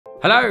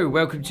Hello,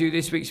 welcome to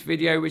this week's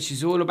video, which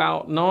is all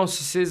about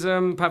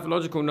narcissism,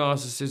 pathological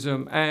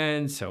narcissism,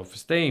 and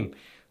self-esteem.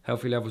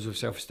 Healthy levels of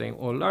self-esteem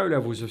or low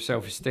levels of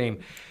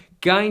self-esteem.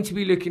 Going to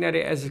be looking at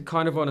it as a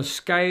kind of on a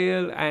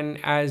scale and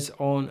as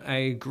on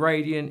a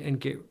gradient,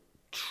 and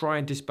try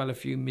and dispel a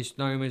few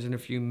misnomers and a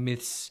few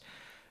myths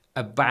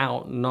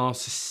about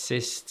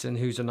narcissists and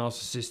who's a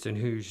narcissist and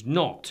who's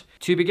not.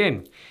 To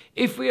begin,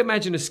 if we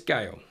imagine a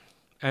scale,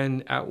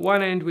 and at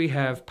one end we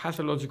have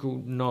pathological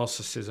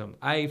narcissism,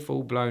 a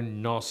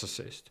full-blown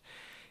narcissist.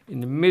 In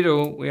the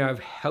middle we have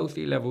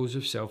healthy levels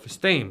of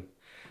self-esteem.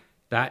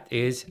 That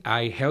is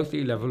a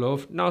healthy level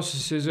of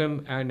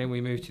narcissism. And then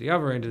we move to the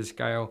other end of the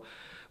scale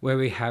where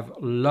we have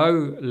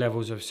low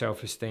levels of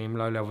self-esteem,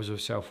 low levels of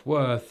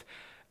self-worth.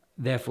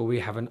 Therefore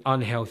we have an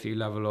unhealthy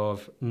level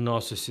of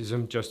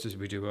narcissism, just as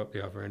we do up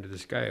the other end of the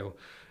scale,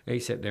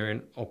 except they're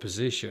in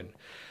opposition.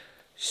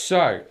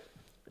 So,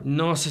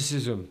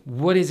 narcissism,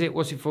 what is it?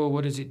 What's it for?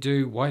 What does it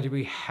do? Why do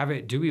we have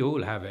it? Do we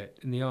all have it?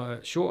 And the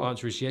short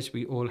answer is yes,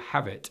 we all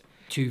have it.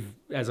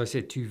 As I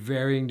said, to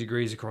varying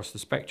degrees across the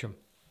spectrum.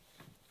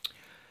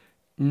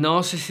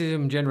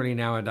 Narcissism generally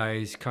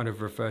nowadays kind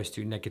of refers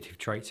to negative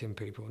traits in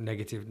people,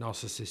 negative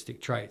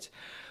narcissistic traits.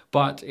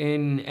 But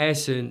in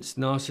essence,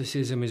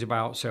 narcissism is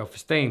about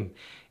self-esteem.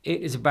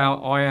 It is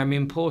about I am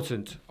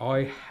important.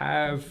 I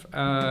have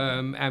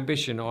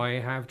ambition. I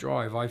have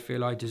drive. I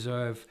feel I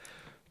deserve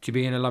to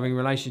be in a loving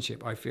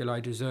relationship. I feel I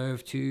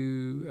deserve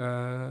to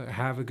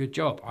have a good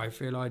job. I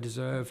feel I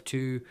deserve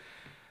to,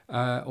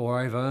 or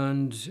I've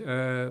earned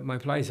my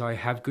place. I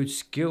have good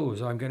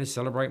skills. I'm going to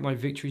celebrate my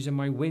victories and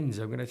my wins.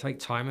 I'm going to take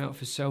time out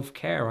for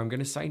self-care. I'm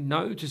going to say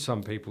no to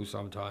some people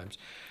sometimes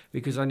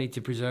because I need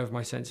to preserve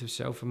my sense of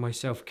self and my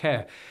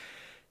self-care.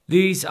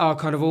 These are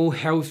kind of all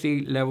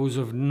healthy levels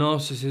of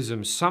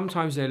narcissism.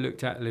 Sometimes they're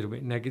looked at a little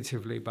bit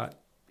negatively,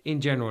 but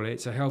in general,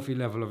 it's a healthy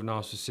level of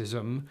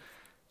narcissism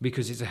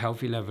because it's a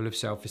healthy level of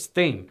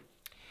self-esteem.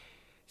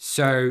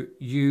 So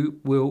you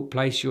will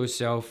place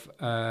yourself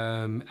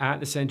at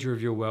the center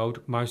of your world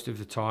most of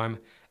the time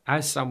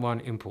as someone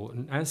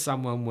important, as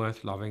someone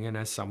worth loving, and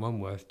as someone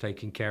worth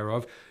taking care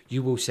of.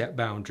 You will set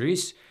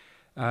boundaries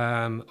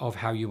of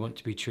how you want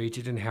to be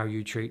treated and how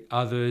you treat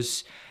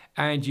others,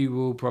 and you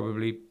will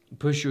probably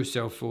push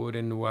yourself forward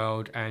in the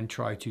world and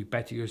try to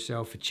better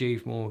yourself,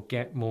 achieve more,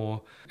 get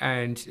more,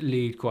 and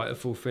lead quite a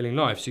fulfilling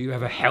life. So you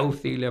have a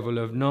healthy level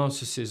of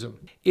narcissism.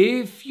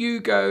 If you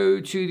go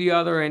to the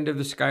other end of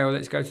the scale,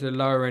 let's go to the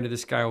lower end of the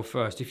scale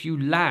first. If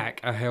you lack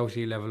a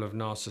healthy level of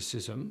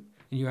narcissism,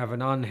 and you have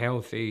an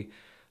unhealthy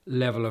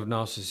level of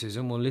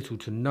narcissism or little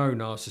to no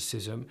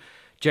narcissism,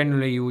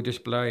 generally, you will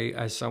display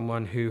as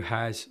someone who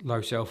has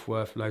low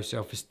self-worth, low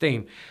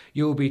self-esteem.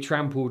 You will be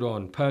trampled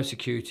on,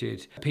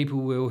 persecuted. People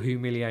will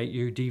humiliate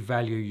you,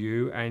 devalue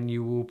you, and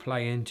you will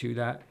play into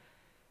that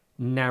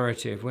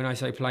narrative. When I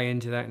say play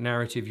into that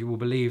narrative, you will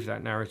believe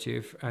that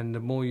narrative. And the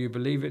more you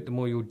believe it, the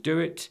more you'll do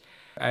it.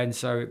 And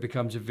so it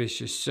becomes a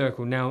vicious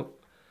circle. Now,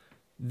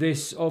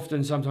 this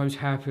often sometimes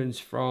happens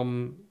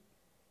from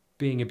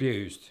being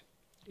abused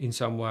in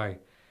some way,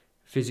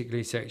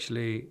 physically,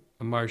 sexually,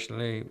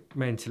 emotionally,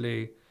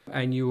 mentally,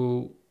 and you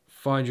will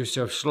find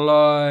yourself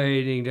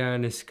sliding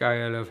down the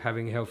scale of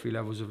having healthy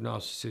levels of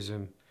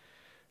narcissism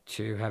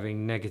to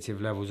having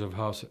negative levels of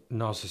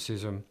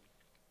narcissism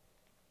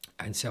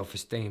and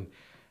self-esteem,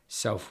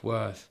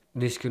 self-worth.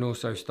 This can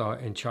also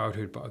start in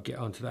childhood, but I'll get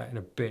onto that in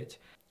a bit.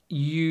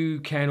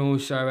 You can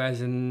also,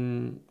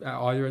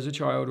 either as a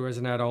child or as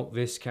an adult,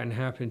 this can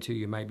happen to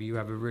you. Maybe you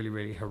have a really,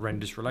 really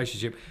horrendous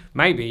relationship.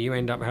 Maybe you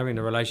end up having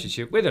a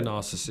relationship with a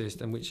narcissist,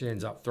 and which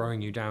ends up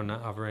throwing you down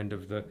that other end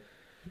of the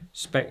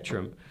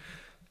spectrum.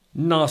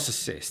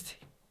 Narcissist,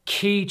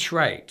 key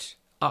trait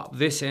up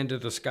this end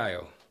of the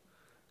scale,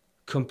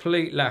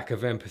 complete lack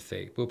of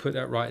empathy. We'll put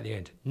that right at the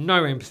end.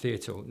 No empathy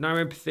at all. No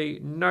empathy,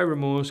 no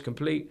remorse,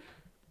 complete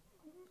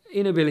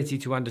inability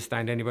to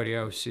understand anybody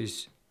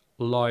else's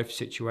life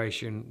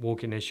situation,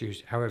 walking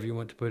issues, however you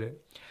want to put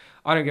it.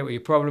 I don't get what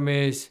your problem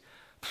is.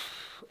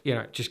 You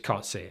know, just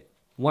can't see it.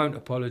 Won't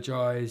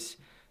apologize.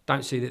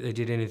 Don't see that they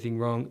did anything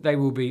wrong. They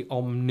will be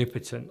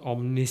omnipotent,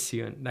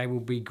 omniscient. They will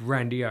be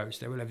grandiose.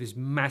 They will have this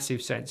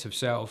massive sense of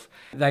self.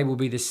 They will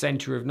be the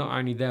center of not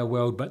only their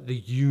world, but the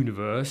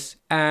universe.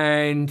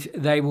 And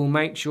they will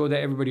make sure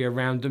that everybody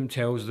around them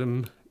tells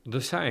them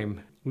the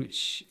same,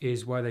 which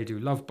is why they do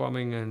love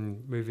bombing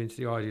and move into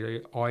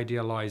the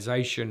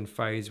idealization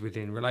phase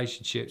within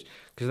relationships,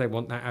 because they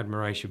want that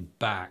admiration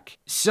back.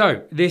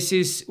 So this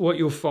is what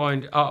you'll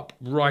find up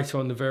right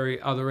on the very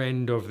other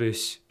end of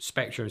this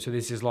spectrum. So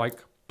this is like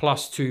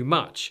plus too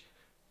much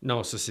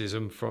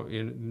narcissism from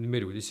in the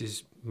middle. This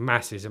is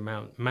massive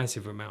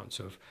amounts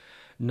of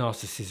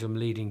narcissism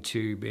leading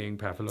to being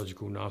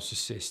pathological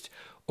narcissist,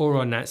 or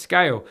on that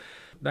scale.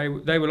 They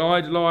will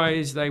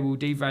idolize, they will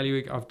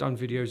devalue it. I've done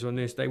videos on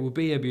this. They will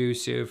be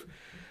abusive.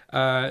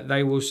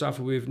 They will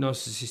suffer with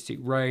narcissistic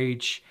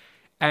rage,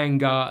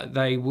 anger.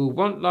 They will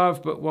want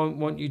love but won't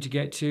want you to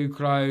get too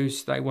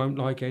close. They won't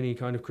like any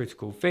kind of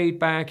critical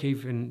feedback,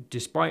 even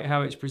despite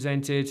how it's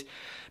presented,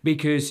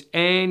 because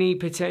any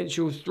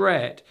potential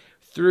threat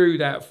through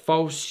that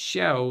false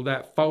shell,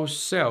 that false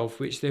self,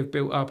 which they've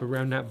built up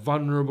around that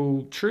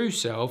vulnerable true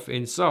self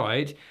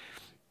inside,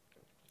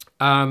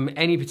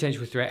 any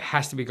potential threat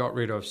has to be got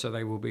rid of. So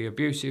they will be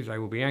abusive, they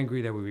will be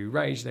angry, they will be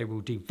rage, they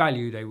will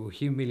devalue, they will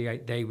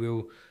humiliate, they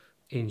will,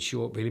 in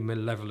short, be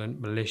malevolent,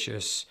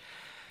 malicious,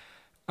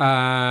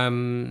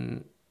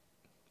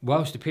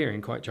 whilst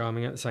appearing quite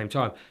charming at the same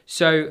time.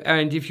 So,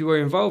 and if you were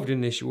involved in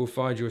this, you will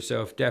find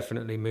yourself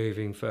definitely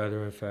moving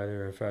further and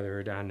further and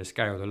further down the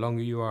scale. The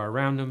longer you are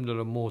around them,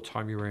 the more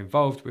time you're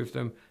involved with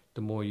them,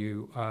 the more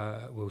you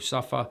will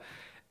suffer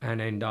and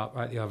end up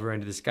at the other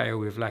end of the scale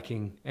with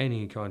lacking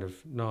any kind of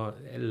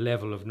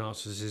level of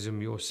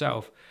narcissism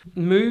yourself.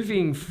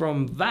 Moving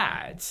from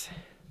that,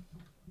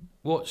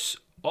 what's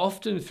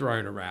often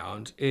thrown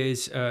around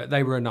is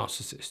they were a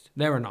narcissist.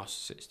 They're a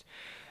narcissist.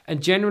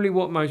 And generally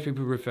what most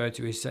people refer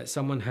to is that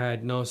someone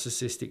had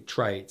narcissistic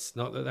traits,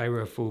 not that they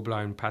were a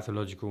full-blown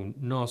pathological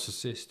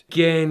narcissist.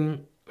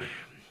 Again,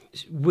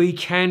 we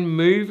can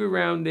move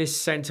around this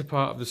center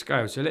part of the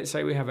scale. So let's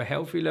say we have a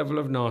healthy level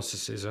of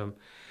narcissism.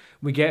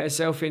 We get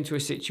ourselves into a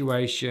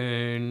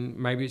situation,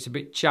 maybe it's a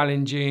bit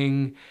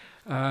challenging,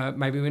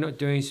 maybe we're not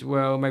doing so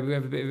well, maybe we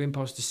have a bit of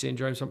imposter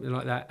syndrome, something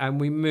like that,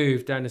 and we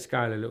move down the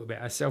scale a little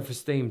bit. Our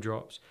self-esteem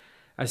drops,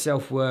 our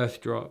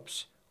self-worth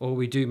drops, or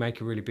we do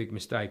make a really big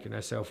mistake and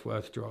our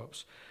self-worth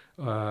drops,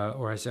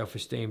 or our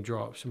self-esteem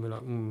drops, and we're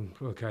like,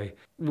 okay.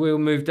 We'll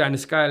move down the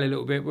scale a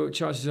little bit, but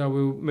chances are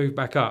we'll move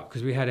back up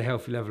because we had a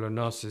healthy level of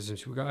narcissism.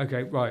 So we go,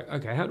 okay, right,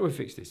 okay, how do I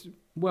fix this?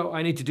 Well,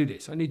 I need to do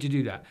this, I need to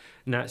do that.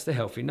 And that's the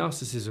healthy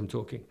narcissism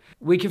talking.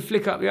 We can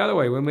flick up the other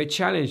way when we're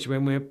challenged,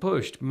 when we're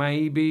pushed.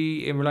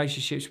 Maybe in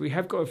relationships, we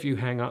have got a few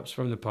hang-ups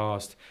from the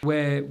past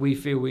where we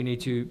feel we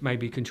need to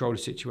maybe control a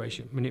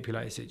situation,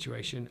 manipulate a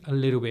situation a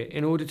little bit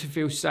in order to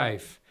feel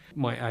safe.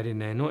 Might add in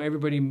there, not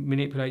everybody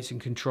manipulates and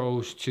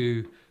controls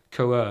to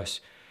coerce.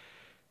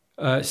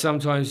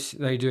 Sometimes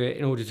they do it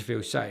in order to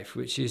feel safe,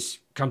 which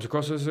comes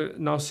across as a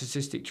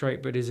narcissistic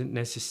trait, but isn't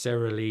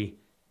necessarily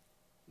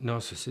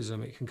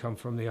narcissism. It can come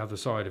from the other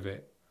side of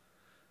it.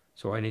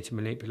 So I need to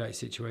manipulate a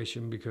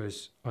situation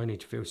because I need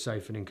to feel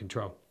safe and in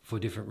control for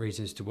different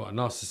reasons to what a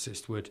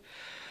narcissist would.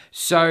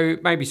 So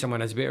maybe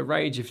someone has a bit of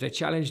rage if they're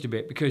challenged a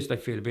bit because they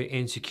feel a bit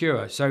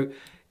insecure. So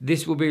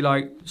this will be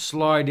like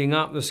sliding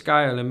up the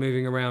scale and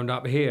moving around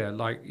up here.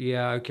 Like,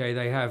 yeah, okay,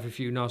 they have a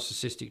few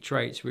narcissistic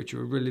traits which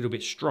are a little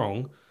bit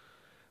strong,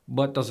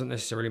 but doesn't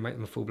necessarily make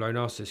them a full-blown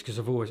narcissist, because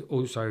I've always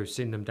also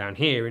seen them down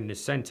here in the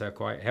center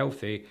quite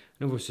healthy,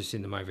 and I've also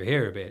seen them over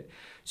here a bit.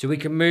 So we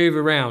can move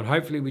around.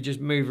 Hopefully we just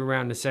move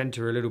around the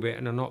center a little bit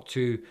and are not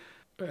too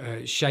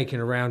shaken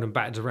around and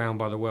battered around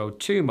by the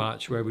world too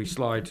much, where we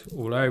slide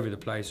all over the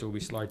place or we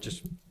slide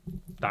just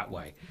that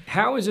way.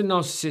 How is a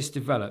narcissist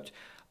developed?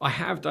 I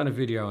have done a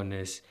video on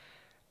this.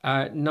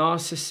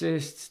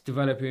 Narcissists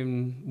develop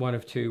in one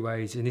of two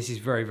ways, and this is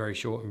very, very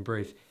short and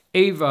brief.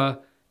 Either,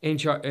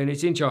 and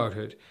it's in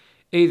childhood,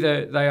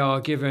 either they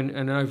are given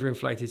an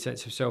overinflated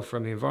sense of self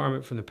from the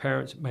environment, from the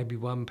parents. Maybe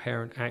one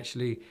parent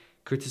actually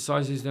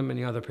criticizes them and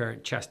the other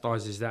parent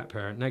chastises that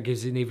parent. And that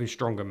gives an even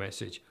stronger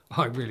message.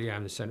 I really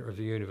am the center of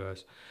the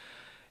universe.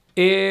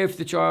 If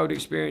the child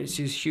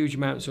experiences huge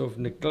amounts of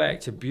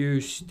neglect,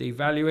 abuse,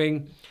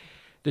 devaluing,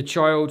 the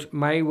child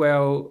may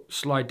well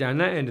slide down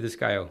that end of the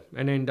scale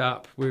and end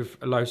up with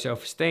a low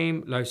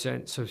self-esteem, low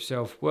sense of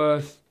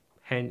self-worth,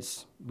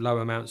 hence low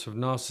amounts of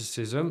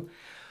narcissism.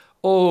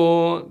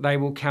 Or they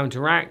will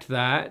counteract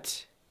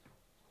that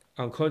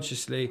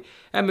unconsciously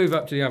and move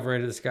up to the other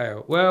end of the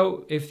scale.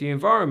 Well, if the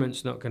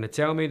environment's not going to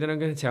tell me, then I'm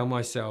going to tell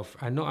myself.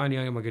 And not only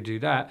am I going to do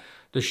that,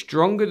 the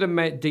stronger the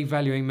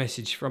devaluing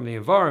message from the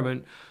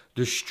environment,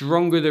 the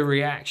stronger the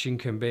reaction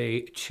can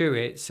be to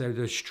it. So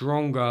the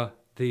stronger,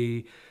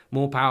 the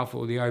more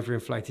powerful the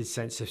overinflated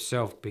sense of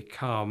self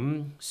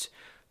becomes,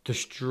 the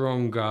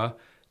stronger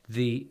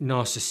the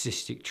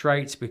narcissistic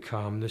traits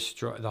become,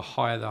 the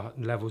higher the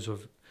levels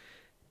of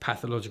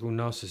pathological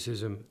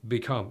narcissism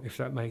become, if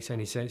that makes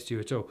any sense to you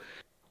at all.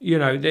 You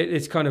know,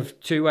 it's kind of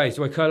two ways.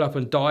 Do I curl up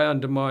and die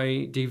under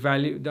the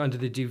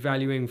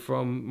devaluing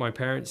from my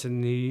parents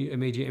and the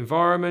immediate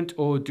environment,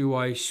 or do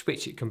I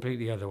switch it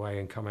completely the other way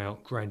and come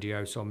out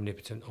grandiose,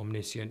 omnipotent,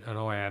 omniscient, and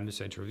I am the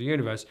center of the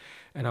universe?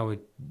 And I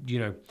would, you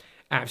know,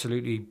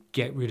 absolutely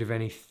get rid of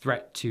any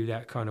threat to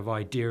that kind of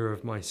idea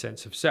of my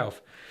sense of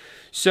self.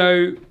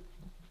 So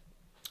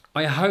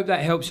I hope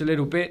that helps a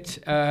little bit.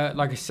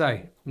 Like I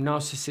say,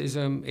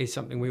 narcissism is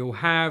something we all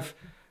have.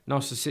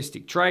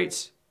 Narcissistic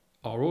traits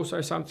are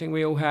also something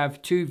we all have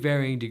to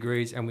varying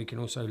degrees, and we can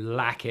also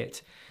lack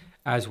it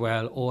as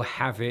well, or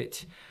have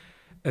it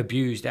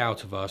abused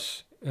out of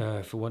us,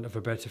 for want of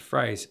a better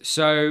phrase.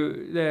 So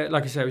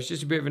like I said, it was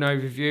just a bit of an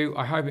overview.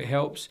 I hope it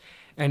helps.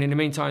 And in the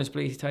meantime,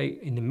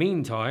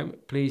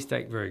 please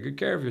take very good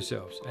care of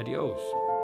yourselves. Adios.